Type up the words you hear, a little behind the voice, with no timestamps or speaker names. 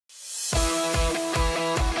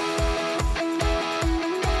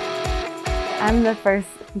I'm the first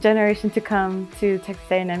generation to come to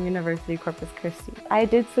Texas A&M University-Corpus Christi. I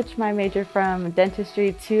did switch my major from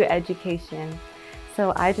dentistry to education.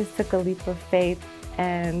 So I just took a leap of faith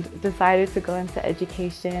and decided to go into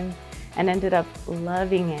education and ended up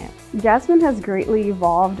loving it. Jasmin has greatly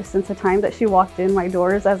evolved since the time that she walked in my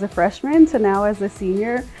doors as a freshman to now as a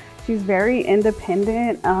senior. She's very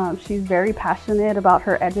independent. She's very passionate about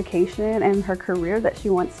her education and her career that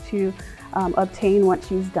she wants to obtain once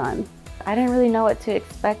she's done. I didn't really know what to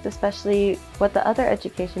expect, especially what the other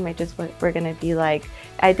education majors were going to be like.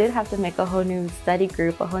 I did have to make a whole new study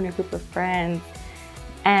group, a whole new group of friends,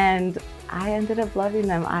 and I ended up loving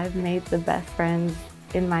them. I've made the best friends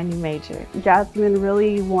in my new major. Jasmin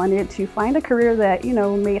really wanted to find a career that,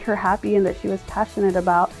 made her happy and that she was passionate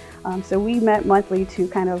about. So we met monthly to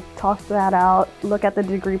kind of talk that out, look at the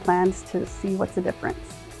degree plans to see what's the difference.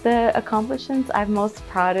 The accomplishments I'm most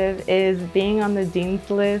proud of is being on the dean's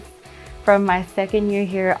list from my second year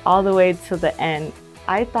here all the way to the end.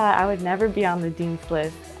 I thought I would never be on the dean's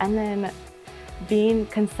list, and then being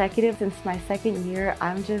consecutive since my second year,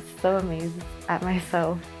 I'm just so amazed at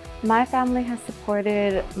myself. My family has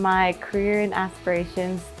supported my career and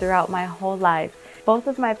aspirations throughout my whole life. Both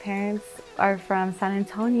of my parents are from San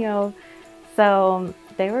Antonio, so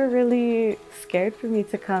they were really scared for me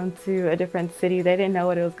to come to a different city. They didn't know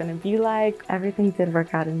what it was going to be like. Everything did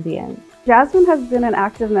work out in the end. Jasmin has been an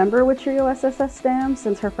active member with Trio SSS STEM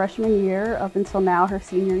since her freshman year up until now her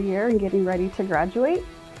senior year and getting ready to graduate.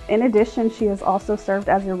 In addition, she has also served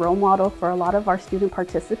as a role model for a lot of our student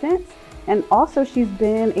participants. And also she's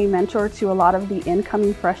been a mentor to a lot of the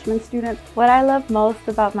incoming freshman students. What I love most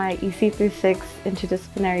about my EC through 6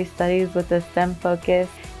 interdisciplinary studies with a STEM focus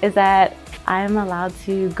is that I'm allowed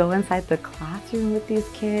to go inside the classroom with these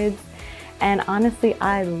kids. And honestly,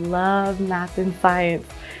 I love math and science.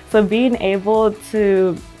 So being able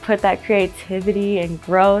to put that creativity and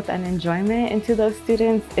growth and enjoyment into those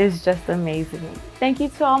students is just amazing. Thank you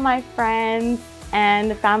to all my friends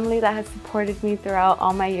and family that has supported me throughout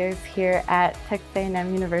all my years here at Texas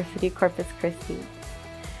A&M University-Corpus Christi.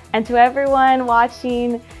 And to everyone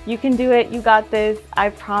watching, you can do it, you got this. I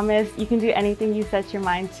promise you can do anything you set your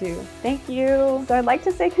mind to. Thank you. So I'd like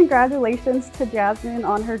to say congratulations to Jasmin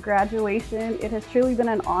on her graduation. It has truly been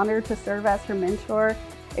an honor to serve as her mentor,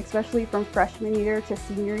 especially from freshman year to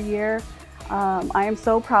senior year. I am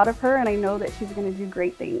so proud of her, and I know that she's going to do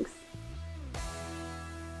great things.